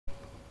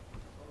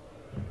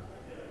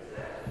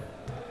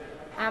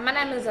My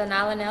name is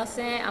Anala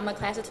Nelson. I'm a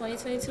class of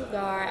 2022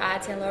 guard. I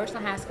attend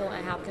Richland High School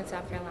in Hopkins,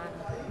 South Carolina.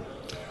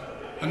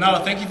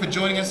 Anala, thank you for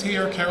joining us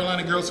here,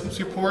 Carolina Girls Hoops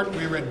Report.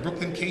 We're at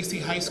Brooklyn Casey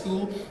High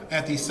School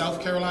at the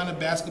South Carolina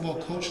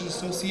Basketball Coaches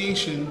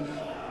Association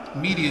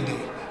Media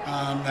Day.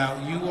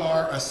 Now, you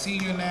are a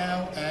senior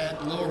now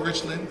at Lower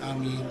Richland. I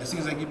mean, it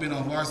seems like you've been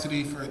on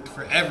varsity for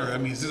forever. I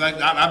mean, since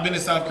I've been in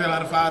South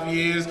Carolina 5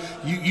 years,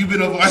 you've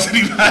been on varsity.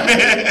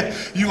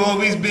 You've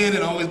always been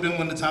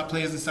one of the top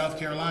players in South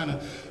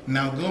Carolina.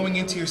 Now, going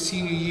into your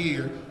senior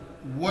year,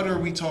 what are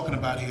we talking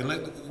about here?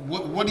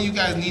 What do you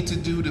guys need to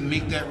do to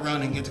make that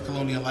run and get to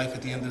Colonial Life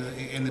at the end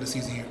of the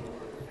season here?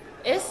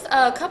 It's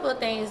a couple of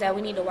things that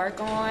we need to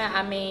work on.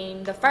 I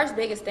mean, the first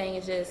biggest thing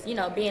is just,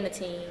 being a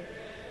team.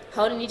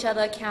 Holding each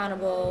other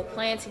accountable,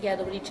 playing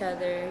together with each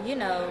other,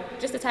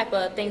 just the type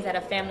of things that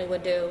a family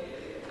would do.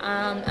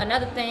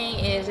 Another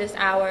thing is just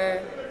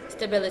our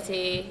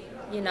stability,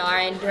 our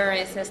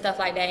endurance and stuff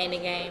like that in the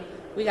game.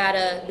 We got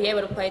to be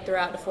able to play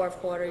throughout the fourth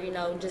quarter,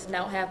 just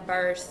don't have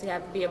bursts. You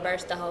have to be a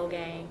burst the whole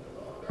game.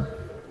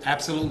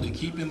 Absolutely,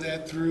 keeping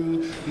that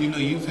through.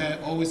 You've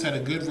always had a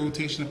good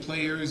rotation of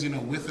players,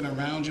 with and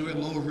around you at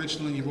Lower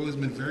Richland. You've always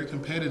been very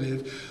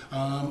competitive.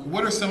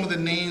 What are some of the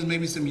names,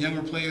 maybe some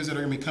younger players that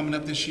are going to be coming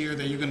up this year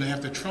that you're going to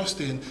have to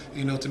trust in,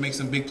 to make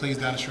some big plays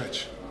down the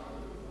stretch?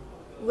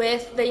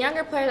 With the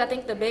younger players, I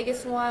think the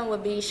biggest one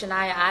would be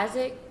Shania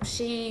Isaac.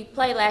 She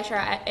played last year,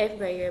 8th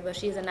grade year, but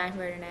she's a 9th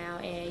grader now.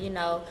 And,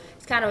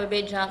 it's kind of a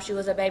big jump. She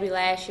was a baby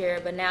last year,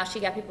 but now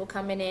she got people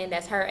coming in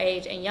that's her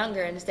age and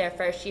younger, and it's their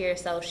first year.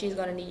 So she's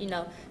going to need,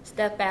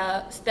 step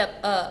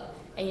up,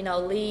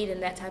 and, lead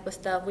and that type of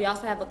stuff. We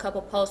also have a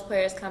couple post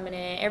players coming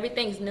in.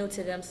 Everything's new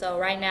to them. So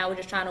right now we're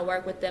just trying to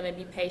work with them and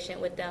be patient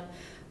with them.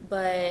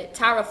 But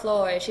Tyra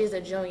Flores, she's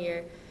a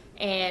junior,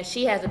 and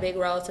she has a big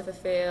role to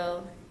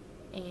fulfill.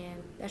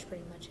 And that's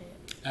pretty much it.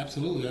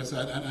 Absolutely.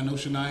 I know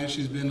Shania.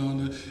 She's been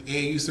on the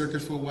AAU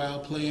circuit for a while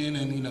playing,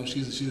 and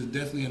she's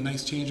definitely a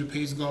nice change of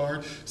pace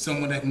guard.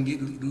 Someone that can get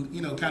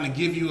kind of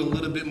give you a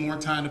little bit more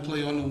time to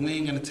play on the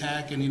wing and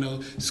attack,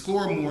 and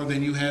score more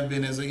than you have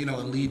been as a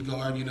lead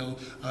guard.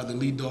 The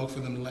lead dog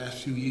for them the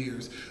last few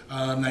years.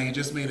 Now you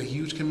just made a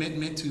huge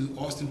commitment to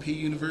Austin Peay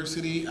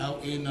University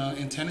out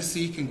in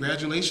Tennessee.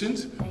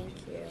 Congratulations. Thank you.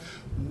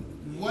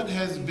 What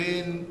has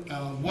been,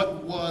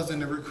 what was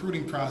in the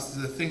recruiting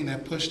process the thing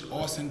that pushed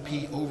Austin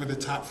Peay over the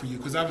top for you?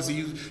 Because obviously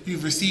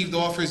you've received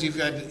offers, you've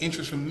had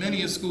interest from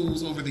many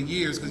schools over the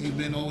years because you've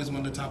been always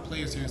one of the top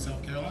players here in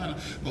South Carolina.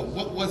 But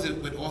what was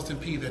it with Austin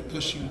Peay that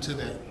pushed you to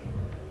that?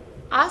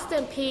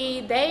 Austin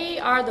Peay, they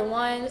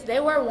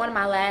were one of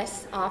my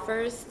last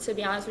offers, to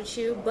be honest with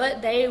you,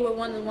 but they were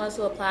one of the ones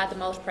who applied the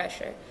most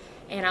pressure.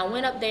 And I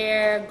went up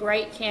there,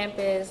 great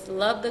campus,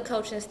 loved the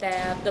coaching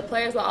staff, the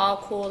players were all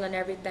cool and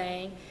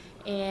everything.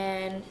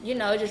 And,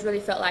 it just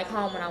really felt like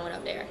home when I went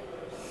up there.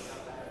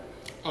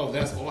 Oh,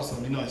 that's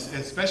awesome.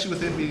 Especially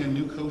with it being a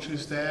new coaching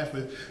staff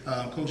with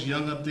Coach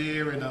Young up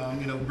there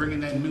and, bringing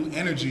that new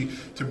energy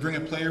to bring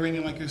a player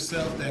in like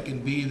yourself that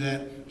can be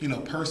that,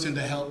 person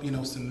to help,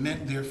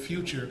 cement their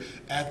future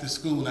at the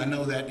school. I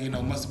know that,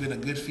 must have been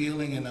a good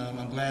feeling, and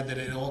I'm glad that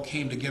it all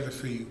came together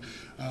for you.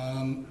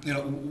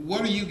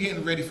 What are you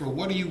getting ready for?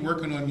 What are you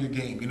working on in your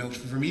game?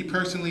 For me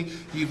personally,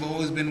 you've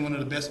always been one of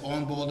the best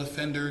on-ball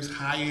defenders,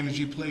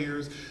 high-energy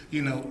players,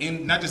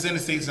 not just in the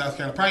state of South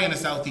Carolina, probably in the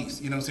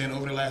Southeast,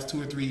 over the last 2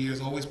 or 3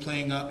 years, always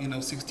playing up,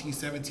 16,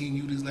 17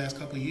 U these last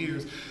couple of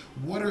years.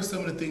 What are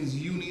some of the things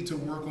you need to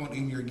work on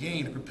in your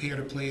game to prepare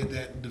to play at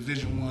that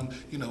Division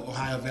I,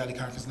 Ohio Valley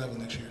Conference level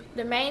next year?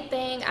 The main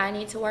thing I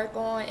need to work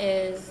on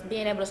is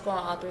being able to score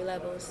on all 3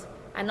 levels.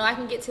 I know I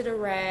can get to the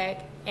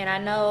rack, and I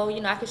know,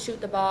 I can shoot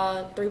the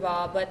ball,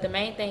 3-ball, but the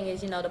main thing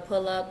is, the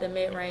pull-up, the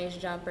mid-range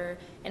jumper,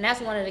 and that's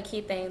one of the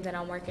key things that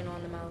I'm working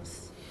on the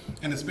most.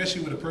 And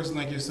especially with a person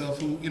like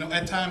yourself who,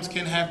 at times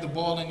can have the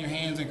ball in your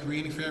hands and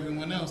creating for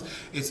everyone else,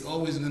 it's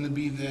always going to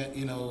be that,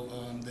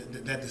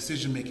 that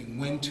decision making,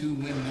 when to,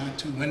 when not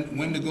to,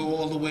 when to go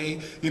all the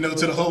way, to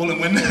the hole and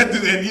when not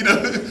to.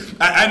 And,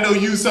 I know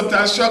you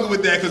sometimes struggle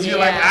with that because you're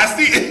like, I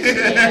see it.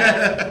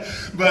 Yeah.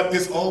 But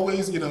it's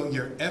always,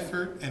 your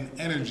effort and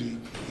energy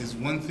is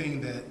one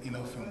thing that,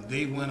 from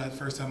day one, the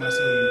first time I saw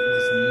you,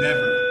 was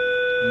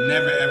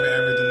never,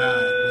 ever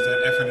denied was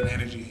that effort and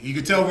energy. You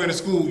could tell we're in a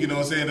school,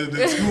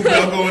 the school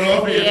bell going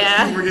off here.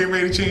 Yeah. We're getting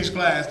ready to change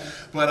class.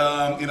 But,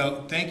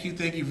 thank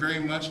you very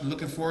much.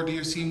 Looking forward to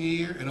your senior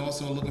year, and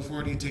also looking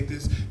forward to you take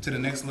this to the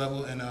next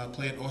level and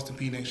play at Austin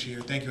Peay next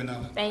year. Thank you,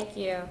 Anala. Thank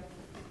you.